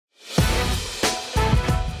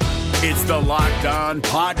It's the Locked On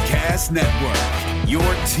Podcast Network, your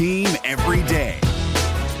team every day.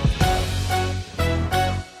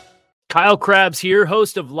 Kyle Krabs here,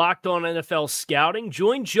 host of Locked On NFL Scouting.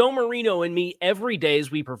 Join Joe Marino and me every day as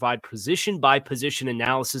we provide position-by-position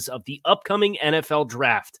analysis of the upcoming NFL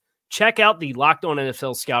Draft. Check out the Locked On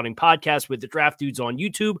NFL Scouting podcast with the Draft Dudes on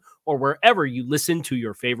YouTube or wherever you listen to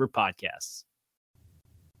your favorite podcasts.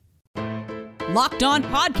 Locked On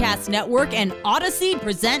Podcast Network and Odyssey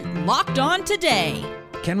present Locked On Today.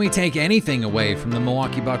 Can we take anything away from the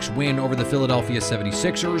Milwaukee Bucks win over the Philadelphia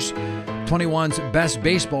 76ers? 21's best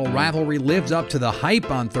baseball rivalry lived up to the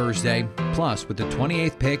hype on Thursday. Plus, with the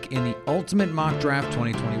 28th pick in the Ultimate Mock Draft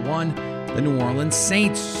 2021, the New Orleans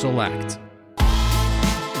Saints select.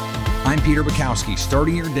 I'm Peter Bukowski,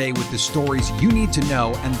 starting your day with the stories you need to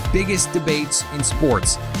know and biggest debates in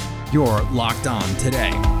sports. You're Locked On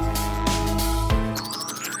Today.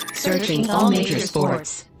 Searching all major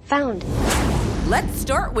sports. Found. Let's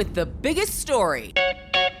start with the biggest story.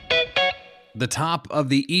 The top of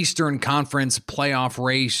the Eastern Conference playoff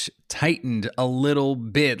race tightened a little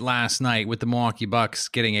bit last night with the Milwaukee Bucks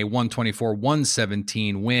getting a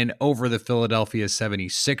 124-117 win over the Philadelphia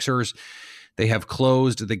 76ers. They have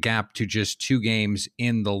closed the gap to just 2 games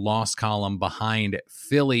in the loss column behind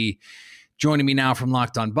Philly. Joining me now from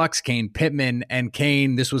Locked On Bucks, Kane Pittman. And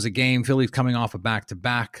Kane, this was a game. Philly's coming off a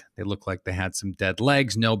back-to-back. They look like they had some dead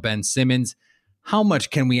legs. No Ben Simmons. How much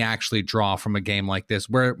can we actually draw from a game like this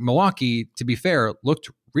where Milwaukee, to be fair, looked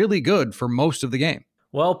really good for most of the game?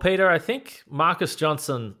 Well, Peter, I think Marcus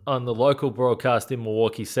Johnson on the local broadcast in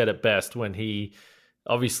Milwaukee said it best when he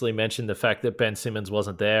obviously mentioned the fact that Ben Simmons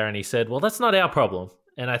wasn't there. And he said, well, that's not our problem.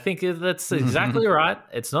 And I think that's exactly right.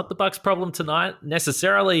 It's not the Bucks' problem tonight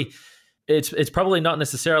necessarily. It's probably not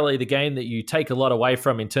necessarily the game that you take a lot away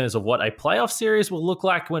from in terms of what a playoff series will look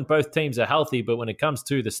like when both teams are healthy. But when it comes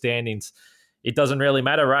to the standings, it doesn't really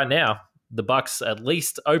matter right now. The Bucks at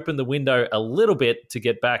least open the window a little bit to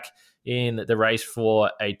get back in the race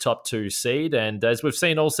for a top 2 seed. And as we've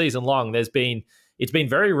seen all season long, it's been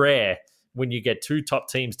very rare when you get 2 top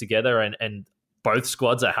teams together and both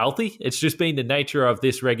squads are healthy. It's just been the nature of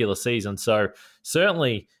this regular season. So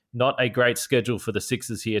certainly not a great schedule for the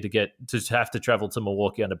Sixers here to have to travel to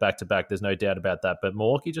Milwaukee on a back-to-back. There's no doubt about that. But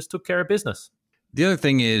Milwaukee just took care of business. The other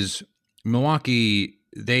thing is Milwaukee,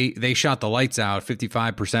 they shot the lights out,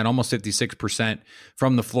 55%, almost 56%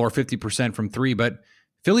 from the floor, 50% from 3. But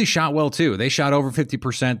Philly shot well too. They shot over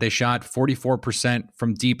 50%. They shot 44%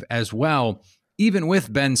 from deep as well. Even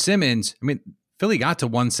with Ben Simmons, I mean, Philly got to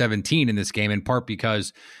 117 in this game, in part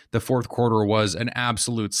because the fourth quarter was an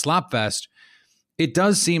absolute slop fest. It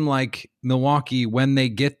does seem like Milwaukee, when they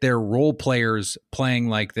get their role players playing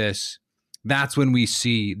like this, that's when we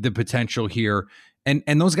see the potential here.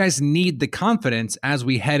 And those guys need the confidence as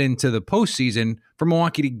we head into the postseason for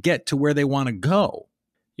Milwaukee to get to where they want to go.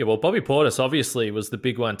 Yeah, well, Bobby Portis obviously was the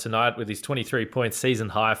big one tonight with his 23-point season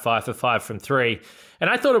high, 5 for 5 from 3. And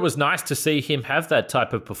I thought it was nice to see him have that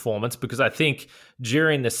type of performance because I think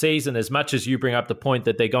during the season, as much as you bring up the point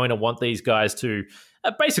that they're going to want these guys to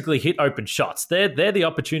basically hit open shots, they're the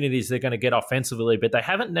opportunities they're going to get offensively, but they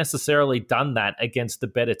haven't necessarily done that against the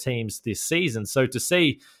better teams this season. So to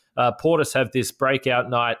see Portis have this breakout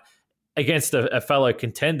night against a fellow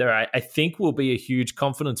contender, I think will be a huge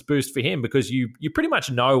confidence boost for him because you pretty much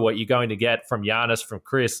know what you're going to get from Giannis, from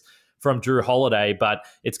Chris, from Drew Holiday, but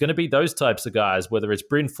it's going to be those types of guys, whether it's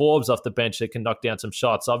Bryn Forbes off the bench that can knock down some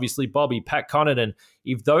shots, obviously Bobby, Pat Connaughton.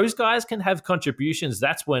 If those guys can have contributions,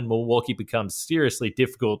 that's when Milwaukee becomes seriously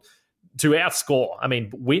difficult to outscore. I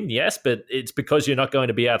mean, win, yes, but it's because you're not going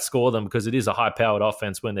to be outscore them because it is a high-powered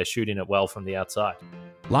offense when they're shooting it well from the outside.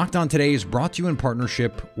 Locked On Today is brought to you in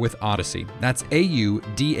partnership with Odyssey. That's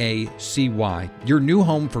AUDACY. Your new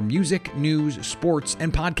home for music, news, sports,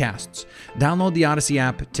 and podcasts. Download the Odyssey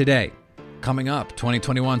app today. Coming up,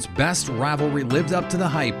 2021's best rivalry lived up to the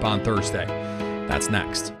hype on Thursday. That's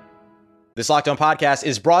next. This Locked On podcast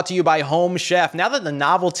is brought to you by Home Chef. Now that the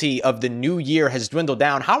novelty of the new year has dwindled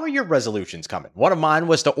down, how are your resolutions coming? One of mine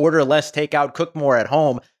was to order less takeout, cook more at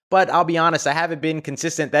home. But I'll be honest, I haven't been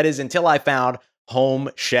consistent. That is until I found Home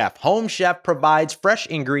Chef. Home Chef provides fresh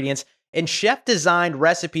ingredients and chef-designed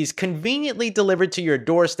recipes conveniently delivered to your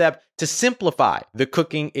doorstep to simplify the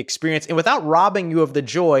cooking experience and without robbing you of the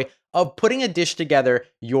joy of putting a dish together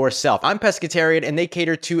yourself. I'm pescatarian and they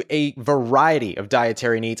cater to a variety of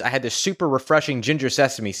dietary needs. I had this super refreshing ginger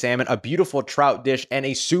sesame salmon, a beautiful trout dish, and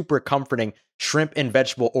a super comforting shrimp and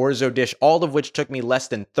vegetable orzo dish, all of which took me less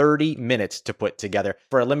than 30 minutes to put together.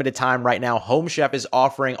 For a limited time right now, Home Chef is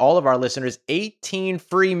offering all of our listeners 18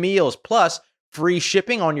 free meals plus free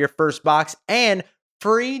shipping on your first box and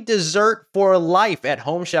free dessert for life at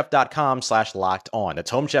homechef.com/locked-on.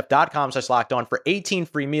 That's homechef.com/locked-on for 18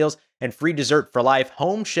 free meals and free dessert for life.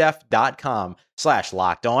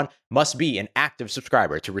 Homechef.com/locked-on. Must be an active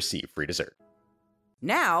subscriber to receive free dessert.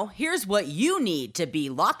 Now, here's what you need to be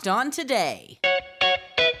locked on today.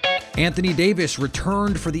 Anthony Davis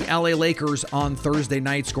returned for the LA Lakers on Thursday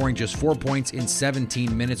night, scoring just 4 points in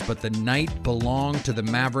 17 minutes, but the night belonged to the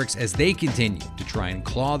Mavericks as they continue to try and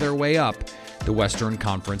claw their way up the Western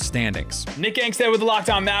Conference standings. Nick Angstead with the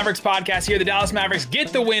Locked On Mavericks podcast here. The Dallas Mavericks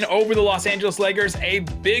get the win over the Los Angeles Lakers, a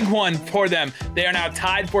big one for them. They are now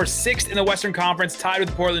tied for 6th in the Western Conference, tied with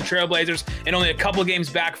the Portland Trail Blazers, and only a couple games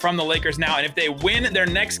back from the Lakers now. And if they win their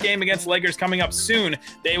next game against the Lakers coming up soon,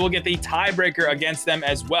 they will get the tiebreaker against them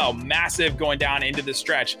as well. Massive going down into the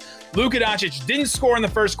stretch. Luka Doncic didn't score in the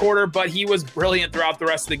first quarter, but he was brilliant throughout the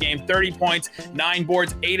rest of the game. 30 points, 9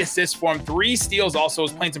 boards, 8 assists for him, 3 steals also,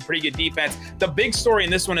 was playing some pretty good defense. The big story in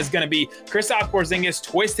this one is going to be Kristaps Porzingis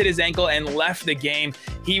twisted his ankle and left the game.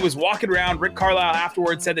 He was walking around. Rick Carlisle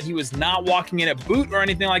afterwards said that he was not walking in a boot or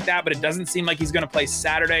anything like that, but it doesn't seem like he's going to play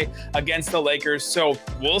Saturday against the Lakers. So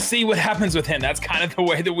we'll see what happens with him. That's kind of the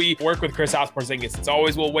way that we work with Kristaps Porzingis. It's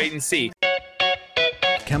always we'll wait and see.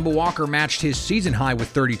 Kemba Walker matched his season high with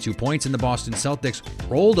 32 points, and the Boston Celtics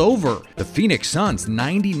rolled over the Phoenix Suns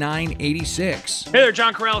 99-86. Hey there,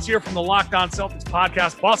 John Corrales here from the Locked On Celtics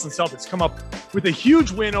podcast. Boston Celtics come up with a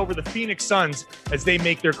huge win over the Phoenix Suns as they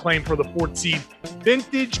make their claim for the 4th seed.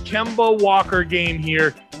 Vintage Kemba Walker game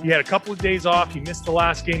here. He had a couple of days off. He missed the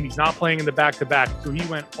last game. He's not playing in the back-to-back. So he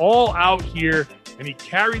went all out here, and he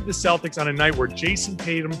carried the Celtics on a night where Jason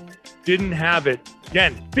Tatum didn't have it.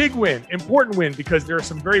 Again, big win, important win, because there are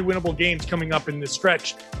some very winnable games coming up in this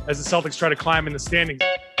stretch as the Celtics try to climb in the standings.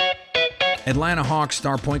 Atlanta Hawks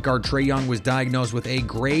star point guard Trae Young was diagnosed with a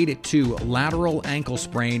grade 2 lateral ankle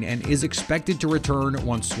sprain and is expected to return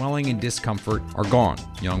once swelling and discomfort are gone.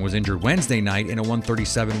 Young was injured Wednesday night in a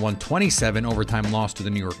 137-127 overtime loss to the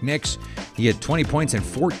New York Knicks. He had 20 points and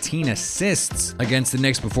 14 assists against the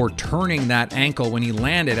Knicks before turning that ankle when he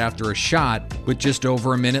landed after a shot with just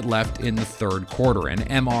over a minute left in the third quarter. An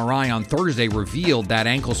MRI on Thursday revealed that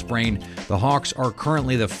ankle sprain. The Hawks are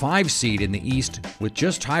currently the 5 seed in the East, with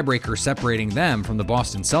just tiebreaker separating them from the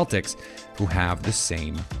Boston Celtics, who have the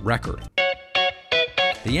same record.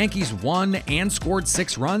 The Yankees won and scored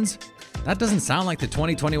 6 runs? That doesn't sound like the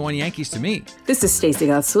 2021 Yankees to me. This is Stacey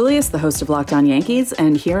Gotsoulias, the host of Locked On Yankees,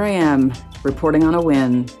 and here I am, reporting on a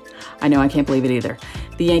win. I know, I can't believe it either.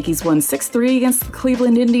 The Yankees won 6-3 against the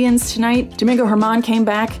Cleveland Indians tonight. Domingo Germán came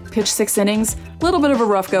back, pitched 6 innings. A little bit of a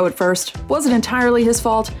rough go at first. Wasn't entirely his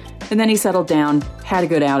fault, and then he settled down, had a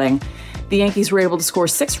good outing. The Yankees were able to score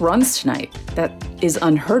 6 runs tonight. That is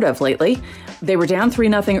unheard of lately. They were down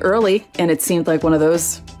 3-0 early, and it seemed like one of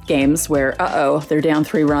those games where, they're down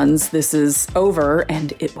 3 runs, this is over,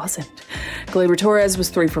 and it wasn't. Gleyber Torres was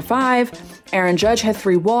 3 for 5. Aaron Judge had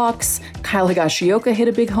 3 walks. Kyle Higashioka hit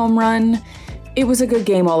a big home run. It was a good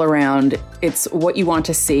game all around. It's what you want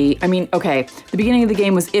to see. I mean, okay, the beginning of the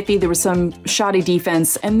game was iffy. There was some shoddy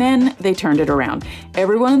defense, and then they turned it around.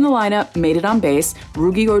 Everyone in the lineup made it on base.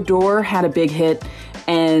 Rugi Odor had a big hit,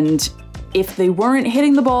 and if they weren't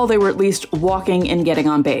hitting the ball, they were at least walking and getting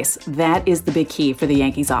on base. That is the big key for the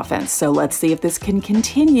Yankees offense. So let's see if this can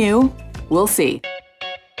continue. We'll see.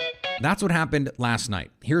 That's what happened last night.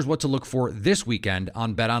 Here's what to look for this weekend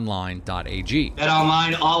on betonline.ag.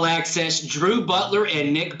 BetOnline All Access, Drew Butler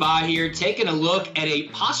and Nick Bahe here, taking a look at a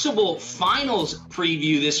possible finals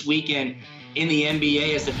preview this weekend in the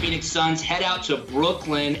NBA as the Phoenix Suns head out to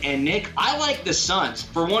Brooklyn. And Nick, I like the Suns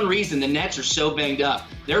for one reason: the Nets are so banged up.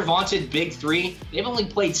 Their vaunted Big Three, they've only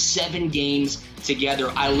played 7 games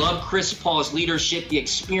together. I love Chris Paul's leadership, the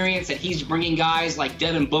experience that he's bringing guys like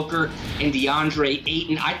Devin Booker and DeAndre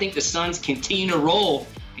Ayton. I think the Suns continue to roll,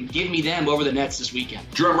 and give me them over the Nets this weekend.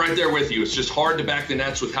 Drew, I'm right there with you. It's just hard to back the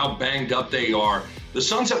Nets with how banged up they are. The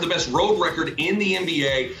Suns have the best road record in the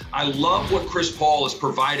NBA. I love what Chris Paul has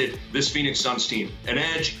provided this Phoenix Suns team. An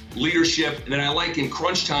edge, leadership, and then I like in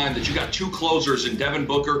crunch time that you got 2 closers in Devin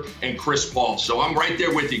Booker and Chris Paul. So I'm right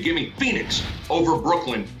there with you. Give me Phoenix over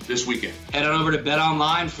Brooklyn this weekend. Head on over to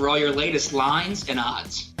BetOnline for all your latest lines and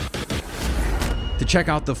odds. To check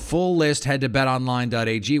out the full list, head to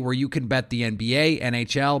betonline.ag, where you can bet the NBA,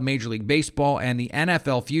 NHL, Major League Baseball, and the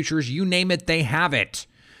NFL futures. You name it, they have it.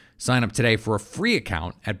 Sign up today for a free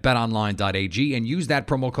account at betonline.ag and use that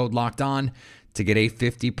promo code LOCKEDON to get a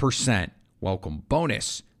 50% welcome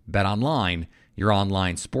bonus. BetOnline, your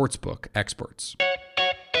online sportsbook experts.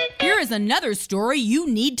 Here Here's another story you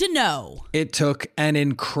need to know. It took an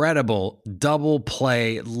incredible double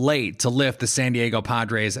play late to lift the San Diego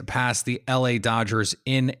Padres past the LA Dodgers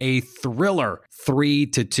in a thriller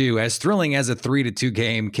 3-2. As thrilling as a 3-2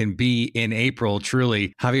 game can be in April,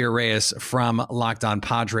 truly. Javier Reyes from Locked On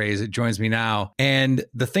Padres joins me now. And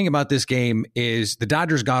the thing about this game is the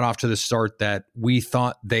Dodgers got off to the start that we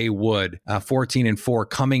thought they would, 14-4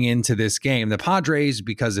 coming into this game. The Padres,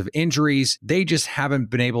 because of injuries, they just haven't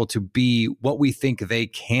been able to be what we think they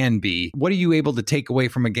can be. What are you able to take away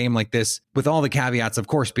from a game like this, with all the caveats, of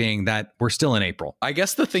course, being that we're still in April? I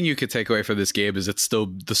guess the thing you could take away from this game is it's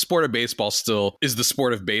still the sport of baseball still is the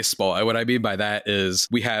sport of baseball. And what I mean by that is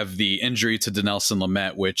we have the injury to Dinelson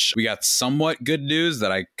Lamet, which we got somewhat good news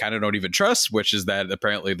that I kind of don't even trust, which is that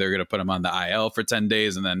apparently they're going to put him on the IL for 10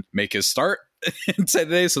 days and then make his start in 10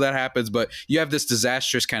 days. So that happens. But you have this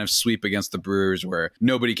disastrous kind of sweep against the Brewers where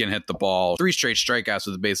nobody can hit the ball, 3 straight strikeouts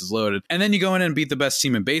with the bases loaded. And then you go in and beat the best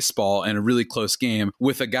team in baseball in a really close game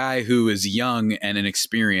with a guy who is young and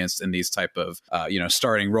inexperienced in these type of,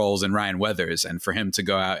 starting roles in Ryan Weathers. And for him to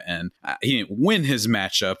go out and he didn't win his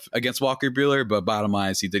matchup against Walker Buehler, but bottom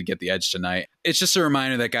line is he did get the edge tonight. It's just a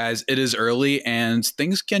reminder that, guys, it is early and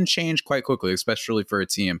things can change quite quickly, especially for a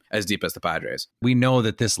team as deep as the Padres. We know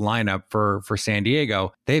that this lineup for San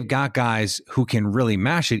Diego, they've got guys who can really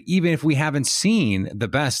mash it, even if we haven't seen the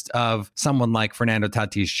best of someone like Fernando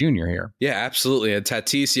Tatis Jr. here. Yeah, absolutely. And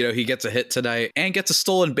Tatis, he gets a hit tonight and gets a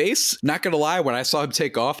stolen base. Not going to lie, when I saw him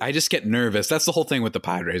take off, I just get nervous. That's the whole thing with the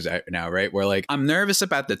Padres now, right? Where I'm nervous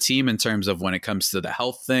about the team in terms of when it comes to the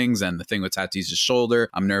health things and the thing with Tatis' shoulder.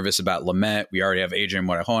 I'm nervous about Lamet. We already have Adrian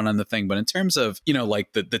Morejon on the thing. But in terms of,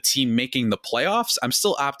 the team making the playoffs, I'm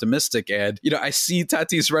still optimistic. And, I see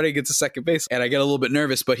Tatis running into second base and I get a little bit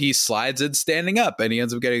nervous, but he slides in standing up and he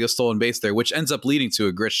ends up getting a stolen base there, which ends up leading to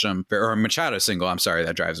a Grisham or a Machado single. I'm sorry,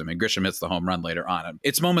 that drives him in. Grisham hits the home run later on him.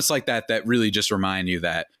 It's moments like that that really just remind you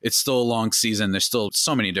that it's still a long season. There's still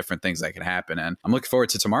so many different things that can happen. And I'm looking forward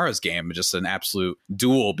to tomorrow's game, just an absolute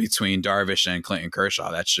duel between Darvish and Clayton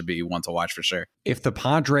Kershaw. That should be one to watch for sure. If the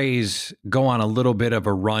Padres go on a little bit of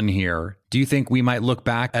a run here, do you think we might look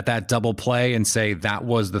back at that double play and say that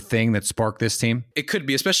was the thing that sparked this team? It could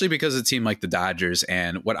be, especially because of a team like the Dodgers.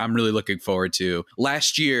 And what I'm really looking forward to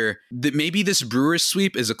last year, maybe this Brewers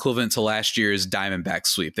sweep is equivalent to last year's Diamondback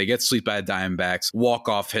sweep. They get swept by the Diamondbacks,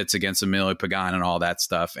 walk-off hits against Emilio Pagan and all that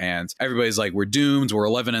stuff. And everybody's like, we're doomed. We're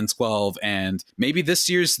 11-12. And maybe this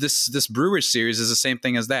year's this Brewers series is the same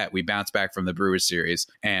thing as that. We bounce back from the Brewers series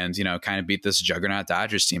and, kind of beat this juggernaut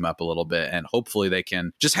Dodgers team up a little bit. And hopefully they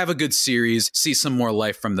can just have a good series, see some more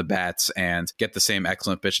life from the bats and get the same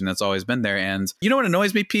excellent pitching that's always been there. And you know what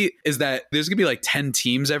annoys me, Pete, is that there's going to be 10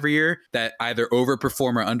 teams every year that either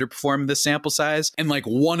overperform or underperform the sample size. And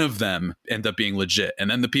one of them end up being legit. And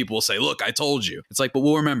then the people will say, look, I told you. It's but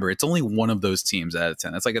we'll remember, it's only one of those teams out of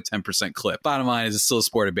 10. That's a 10% clip. Bottom line is it's still a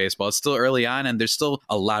sport of baseball. It's still early on and there's still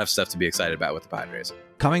a lot of stuff to be excited about with the Padres.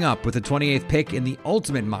 Coming up with the 28th pick in the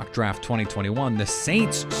Ultimate Mock Draft 2021, the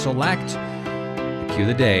Saints select. The Cue of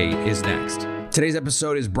the Day is next. Today's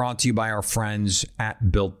episode is brought to you by our friends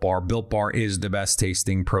at Built Bar. Built Bar is the best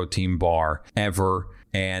tasting protein bar ever,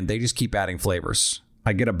 and they just keep adding flavors.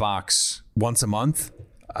 I get a box once a month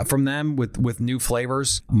from them with new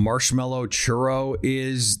flavors. Marshmallow churro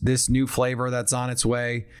is this new flavor that's on its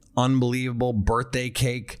way. Unbelievable birthday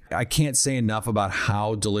cake. I can't say enough about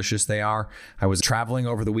how delicious they are. I was traveling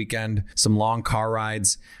over the weekend, some long car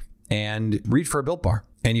rides, and reach for a Built Bar.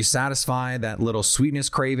 And you satisfy that little sweetness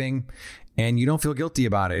craving, and you don't feel guilty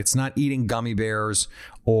about it. It's not eating gummy bears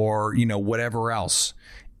or, whatever else.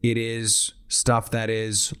 It is stuff that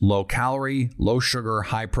is low calorie, low sugar,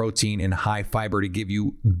 high protein, and high fiber to give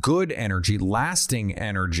you good energy, lasting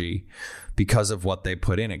energy because of what they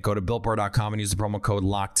put in it. Go to BuiltBar.com and use the promo code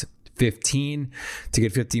LOCKED15 to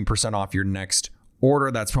get 15% off your next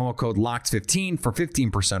order. That's promo code LOCKED15 for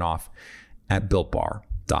 15% off at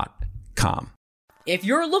BuiltBar.com. If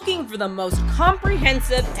you're looking for the most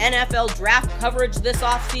comprehensive NFL draft coverage this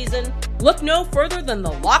offseason, look no further than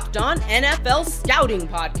the Locked On NFL Scouting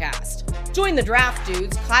Podcast. Join the draft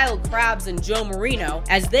dudes, Kyle Krabs and Joe Marino,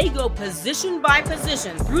 as they go position by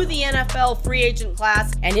position through the NFL free agent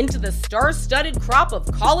class and into the star-studded crop of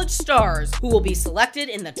college stars who will be selected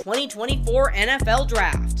in the 2024 NFL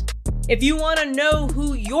Draft. If you want to know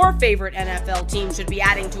who your favorite NFL team should be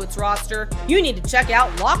adding to its roster, you need to check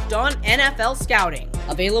out Locked On NFL Scouting,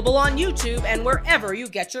 available on YouTube and wherever you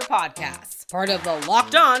get your podcasts. Part of the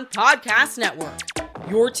Locked On Podcast Network,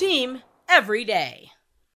 your team every day.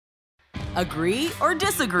 Agree or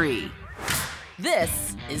disagree?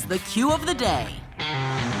 This is the Cue of the Day.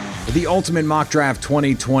 The Ultimate Mock Draft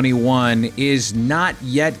 2021 is not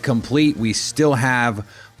yet complete. We still have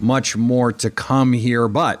much more to come here,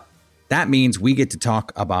 but that means we get to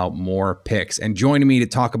talk about more picks. And joining me to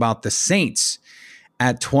talk about the Saints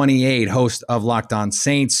at 28, host of Locked On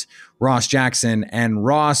Saints, Ross Jackson. And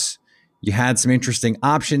Ross, you had some interesting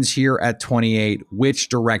options here at 28. Which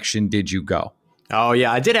direction did you go? Oh,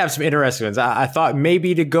 yeah, I did have some interesting ones. I thought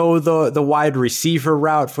maybe to go the wide receiver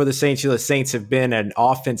route for the Saints. The Saints have been an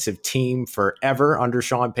offensive team forever under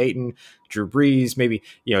Sean Payton. Drew Brees, maybe,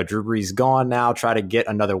 Drew Brees gone now. Try to get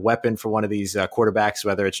another weapon for one of these quarterbacks,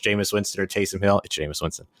 whether it's Jameis Winston or Taysom Hill. It's Jameis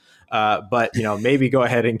Winston. But maybe go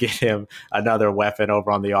ahead and get him another weapon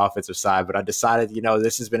over on the offensive side. But I decided,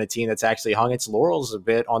 this has been a team that's actually hung its laurels a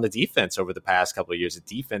bit on the defense over the past couple of years. The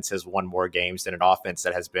defense has won more games than an offense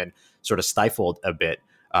that has been sort of stifled a bit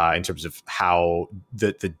in terms of how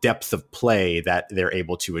the depth of play that they're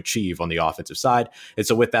able to achieve on the offensive side. And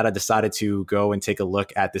so with that, I decided to go and take a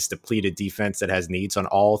look at this depleted defense that has needs on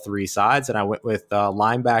all three sides. And I went with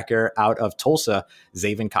linebacker out of Tulsa,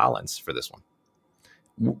 Zaven Collins, for this one.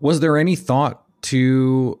 Was there any thought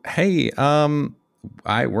to, hey,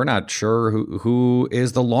 we're not sure who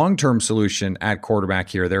is the long-term solution at quarterback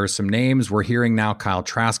here? There are some names we're hearing now. Kyle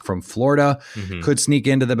Trask from Florida could sneak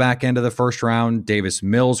into the back end of the first round. Davis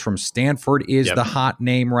Mills from Stanford is the hot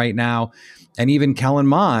name right now. And even Kellen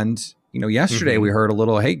Mond, yesterday we heard a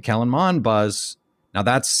little, hey, Kellen Mond buzz. Now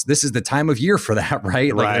this is the time of year for that,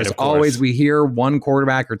 right? Like there's always, we hear one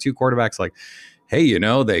quarterback or two quarterbacks like, hey,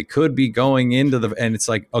 they could be going into and it's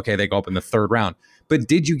like, okay, they go up in the third round. But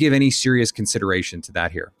did you give any serious consideration to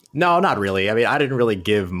that here? No, not really. I mean, I didn't really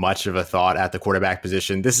give much of a thought at the quarterback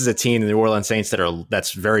position. This is a team, the New Orleans Saints,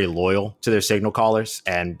 that's very loyal to their signal callers.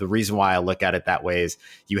 And the reason why I look at it that way is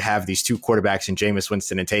you have these two quarterbacks in Jameis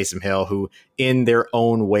Winston and Taysom Hill, who in their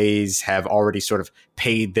own ways have already sort of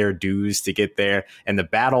paid their dues to get there. And the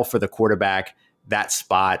battle for the quarterback, that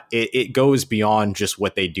spot, it goes beyond just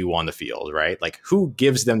what they do on the field, right? Like who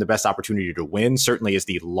gives them the best opportunity to win certainly is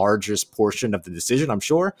the largest portion of the decision, I'm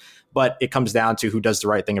sure. But it comes down to who does the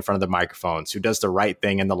right thing in front of the microphones, who does the right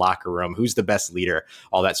thing in the locker room, who's the best leader,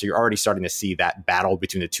 all that. So you're already starting to see that battle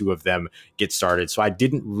between the two of them get started. So I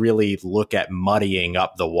didn't really look at muddying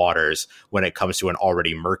up the waters when it comes to an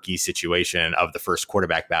already murky situation of the first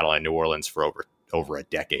quarterback battle in New Orleans for over a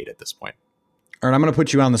decade at this point. All right, I'm going to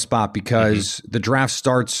put you on the spot because the draft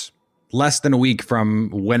starts less than a week from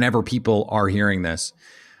whenever people are hearing this.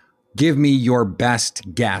 Give me your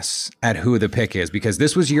best guess at who the pick is, because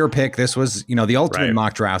this was your pick. This was, the ultimate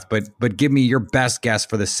mock draft, but give me your best guess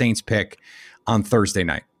for the Saints pick on Thursday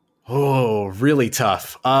night. Oh, really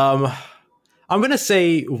tough. I'm going to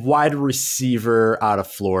say wide receiver out of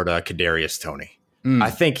Florida, Kadarius Toney.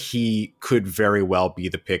 I think he could very well be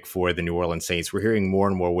the pick for the New Orleans Saints. We're hearing more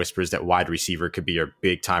and more whispers that wide receiver could be a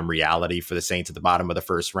big time reality for the Saints at the bottom of the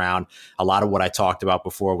first round. A lot of what I talked about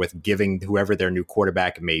before with giving whoever their new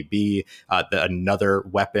quarterback may be another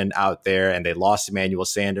weapon out there. And they lost Emmanuel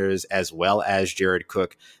Sanders as well as Jared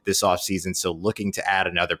Cook this offseason. So looking to add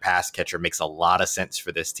another pass catcher makes a lot of sense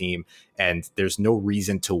for this team. And there's no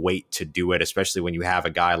reason to wait to do it, especially when you have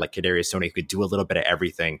a guy like Kadarius Toney who could do a little bit of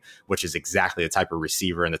everything, which is exactly the type of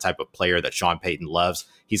receiver and the type of player that Sean Payton loves.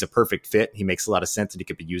 He's a perfect fit. He makes a lot of sense and he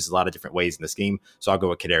could be used a lot of different ways in the scheme. So I'll go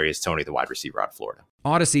with Kadarius Toney, the wide receiver out of Florida.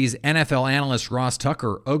 Odyssey's NFL analyst Ross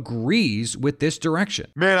Tucker agrees with this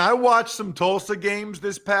direction. Man, I watched some Tulsa games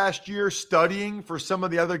this past year studying for some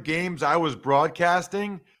of the other games I was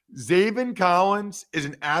broadcasting. Zaven Collins is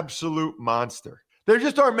an absolute monster. There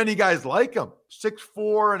just aren't many guys like him.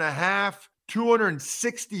 6'4.5",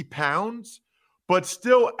 260 pounds, but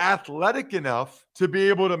still athletic enough to be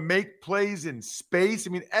able to make plays in space.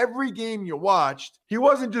 I mean, every game you watched, he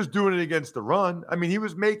wasn't just doing it against the run. I mean, he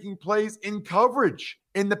was making plays in coverage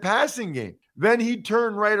in the passing game. Then he'd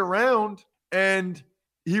turn right around and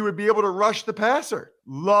he would be able to rush the passer.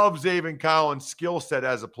 Love Zaven Collins' skill set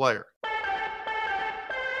as a player.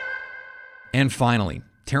 And finally,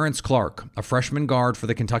 Terrence Clark, a freshman guard for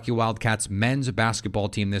the Kentucky Wildcats men's basketball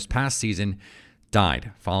team this past season,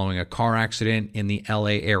 died following a car accident in the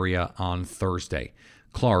LA area on Thursday.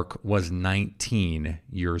 Clark was 19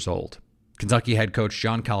 years old. Kentucky head coach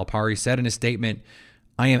John Calipari said in a statement,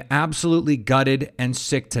 "I am absolutely gutted and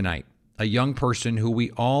sick tonight. A young person who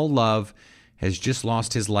we all love has just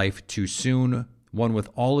lost his life too soon, one with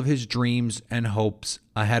all of his dreams and hopes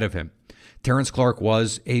ahead of him." Terrence Clark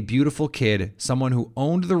was a beautiful kid, someone who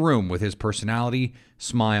owned the room with his personality,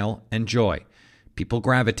 smile, and joy. People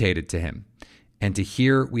gravitated to him. And to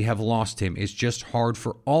hear we have lost him is just hard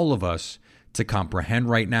for all of us to comprehend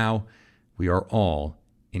right now. We are all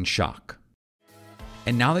in shock.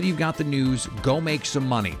 And now that you've got the news, go make some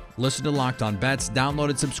money. Listen to Locked On Bets, download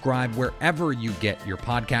and subscribe wherever you get your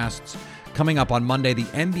podcasts. Coming up on Monday, the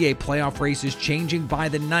NBA playoff race is changing by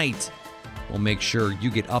the night. We'll make sure you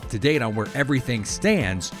get up to date on where everything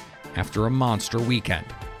stands after a monster weekend.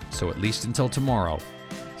 So at least until tomorrow,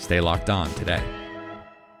 stay locked on today.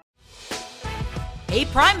 Hey,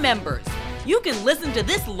 Prime members, you can listen to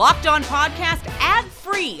this Locked On podcast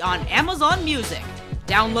ad-free on Amazon Music.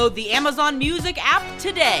 Download the Amazon Music app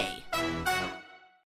today.